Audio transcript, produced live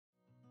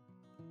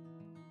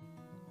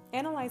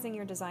Analyzing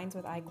your designs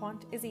with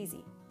EyeQuant is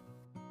easy.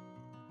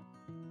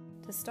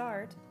 To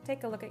start,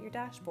 take a look at your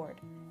dashboard.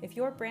 If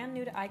you're brand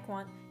new to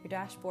EyeQuant, your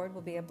dashboard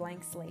will be a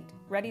blank slate,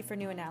 ready for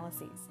new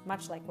analyses,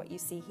 much like what you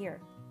see here.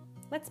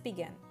 Let's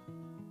begin.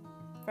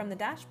 From the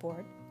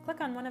dashboard,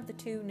 click on one of the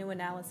two New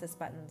Analysis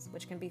buttons,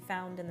 which can be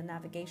found in the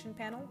navigation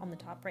panel on the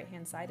top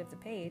right-hand side of the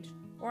page,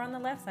 or on the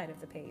left side of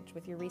the page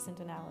with your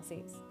recent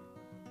analyses.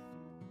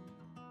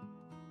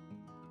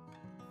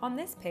 On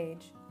this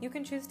page, you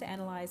can choose to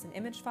analyze an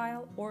image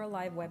file or a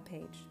live web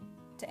page.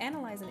 To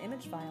analyze an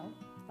image file,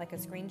 like a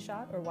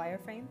screenshot or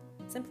wireframe,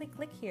 simply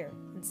click here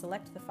and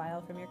select the file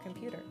from your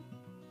computer.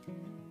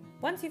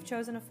 Once you've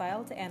chosen a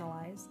file to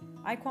analyze,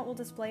 EyeQuant will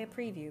display a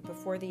preview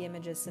before the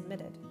image is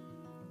submitted.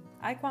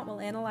 EyeQuant will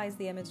analyze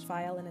the image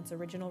file in its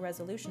original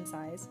resolution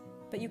size,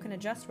 but you can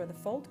adjust where the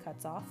fold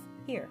cuts off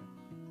here.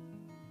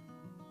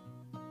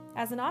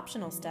 As an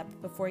optional step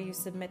before you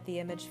submit the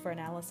image for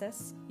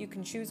analysis, you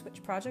can choose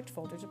which project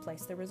folder to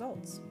place the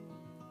results.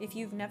 If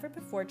you've never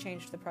before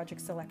changed the project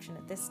selection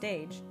at this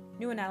stage,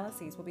 new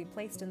analyses will be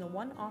placed in the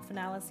One-Off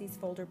Analyses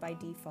folder by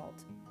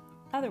default.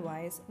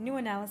 Otherwise, new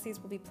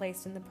analyses will be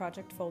placed in the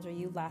project folder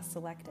you last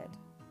selected.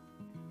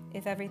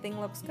 If everything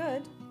looks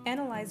good,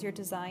 analyze your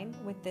design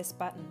with this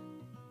button.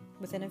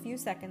 Within a few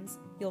seconds,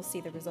 you'll see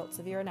the results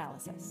of your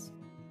analysis.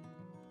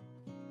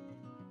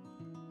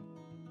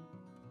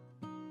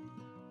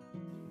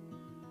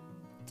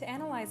 To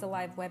analyze a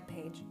live web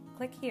page,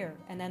 click here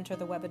and enter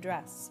the web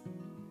address.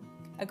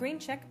 A green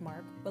check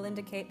mark will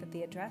indicate that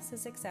the address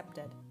is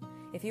accepted.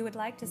 If you would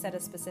like to set a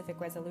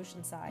specific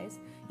resolution size,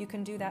 you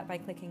can do that by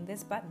clicking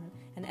this button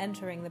and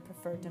entering the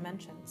preferred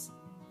dimensions.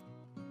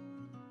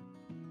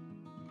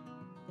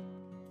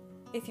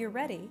 If you're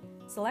ready,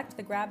 select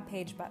the Grab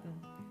Page button.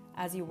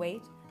 As you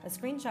wait, a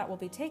screenshot will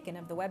be taken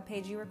of the web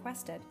page you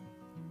requested.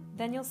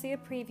 Then you'll see a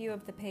preview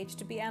of the page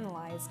to be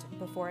analyzed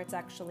before it's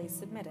actually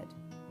submitted.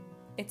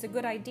 It's a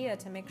good idea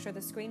to make sure the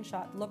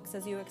screenshot looks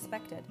as you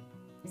expected.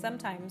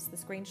 Sometimes the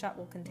screenshot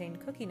will contain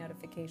cookie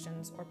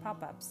notifications or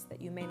pop-ups that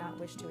you may not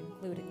wish to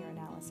include in your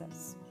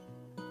analysis.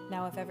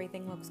 Now, if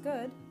everything looks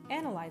good,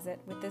 analyze it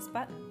with this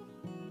button.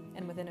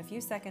 And within a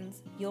few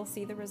seconds, you'll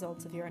see the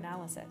results of your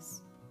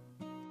analysis.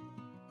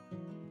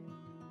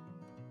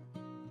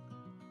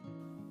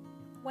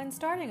 When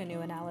starting a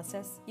new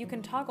analysis, you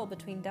can toggle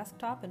between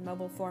desktop and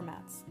mobile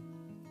formats.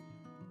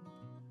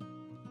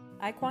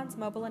 EyeQuant's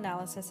mobile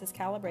analysis is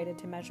calibrated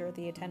to measure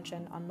the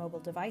attention on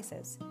mobile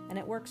devices, and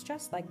it works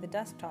just like the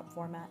desktop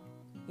format.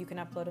 You can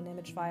upload an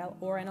image file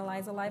or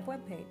analyze a live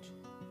web page.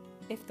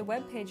 If the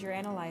web page you're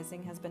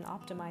analyzing has been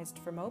optimized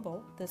for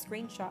mobile, the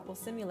screenshot will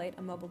simulate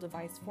a mobile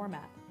device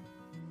format.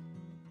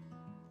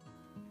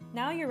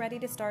 Now you're ready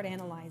to start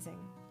analyzing.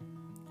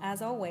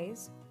 As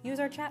always, use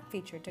our chat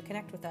feature to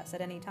connect with us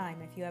at any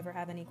time if you ever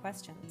have any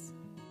questions.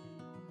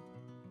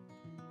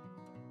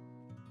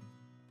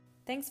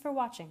 Thanks for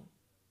watching.